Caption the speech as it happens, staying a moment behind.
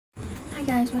Hi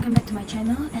guys, welcome back to my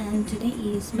channel, and today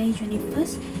is May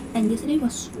 21st and yesterday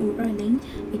was Ling,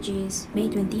 which is May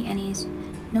 20 and is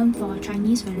known for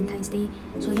Chinese Valentine's Day.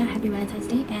 So yeah, happy Valentine's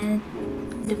Day, and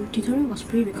the tutorial was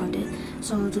pre-recorded.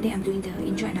 So today I'm doing the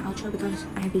intro and the outro because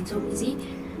I have been so busy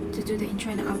to do the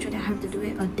intro and the outro that I have to do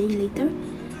it a day later.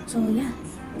 So yeah,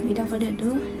 without further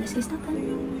ado, let's get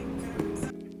started.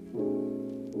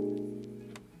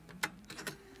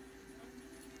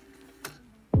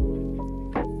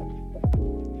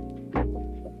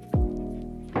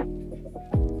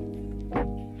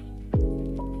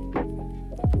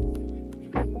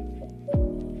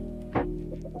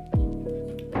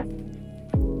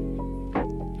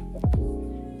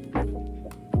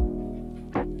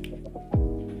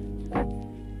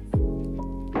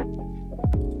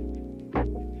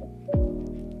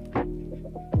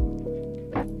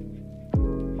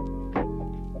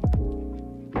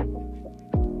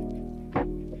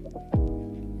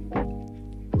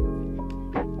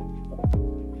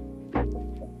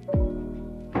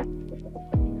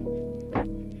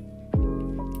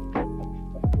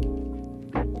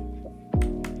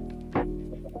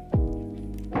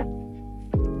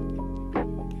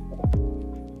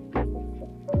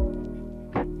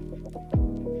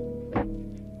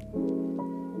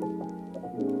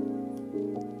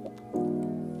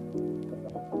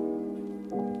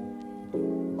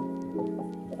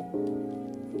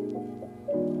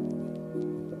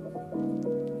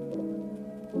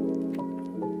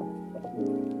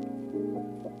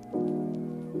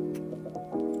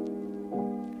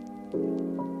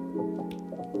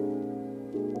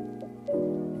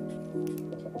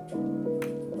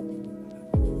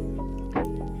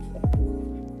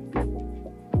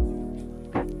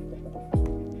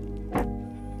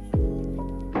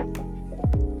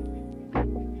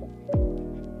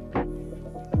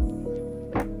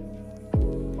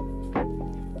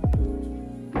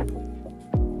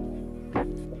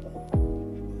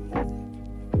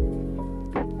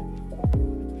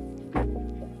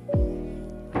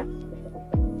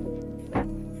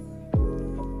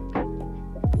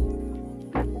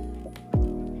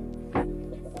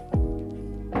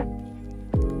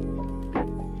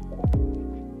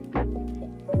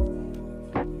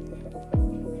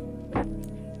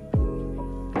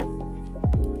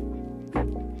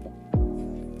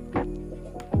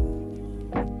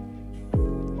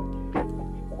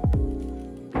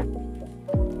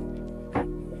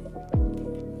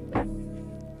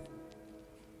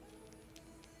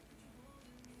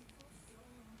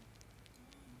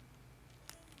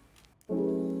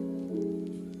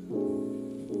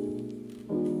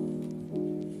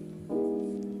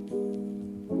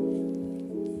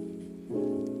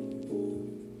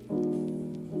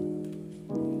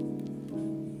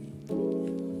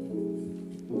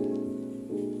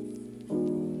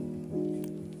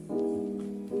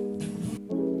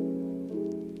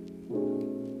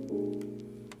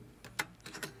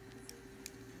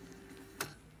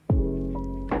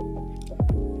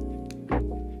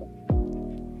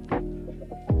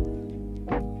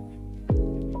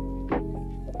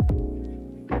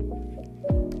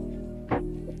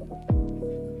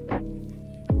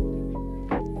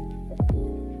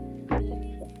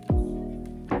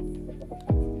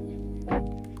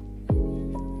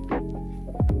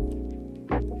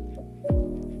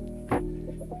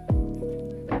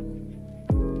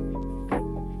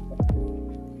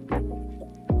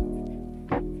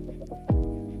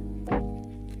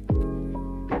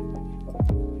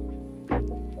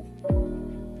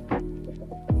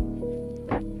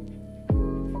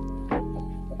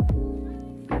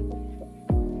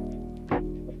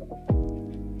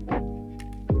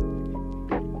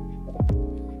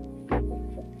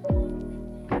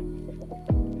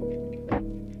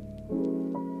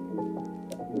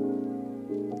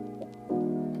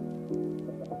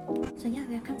 So yeah,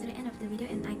 we have come to the end of the video,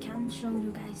 and I can't show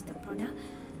you guys the product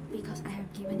because I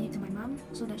have given it to my mom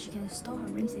so that she can store her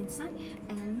rings inside,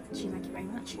 and she liked it very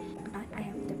much. But I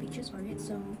have the pictures for it,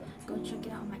 so go check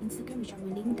it out on my Instagram, which I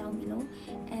will link down below.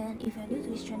 And if you're new to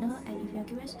this channel and if you're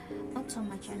curious what's on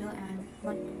my channel and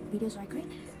what videos I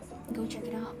create, go check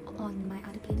it out on my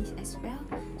other playlist as well.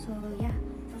 So yeah,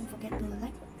 don't forget to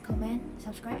like, comment,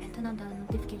 subscribe, and turn on the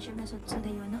notification bell so that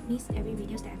you will not miss every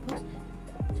videos that I post.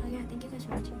 So yeah, thank you guys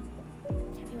for watching.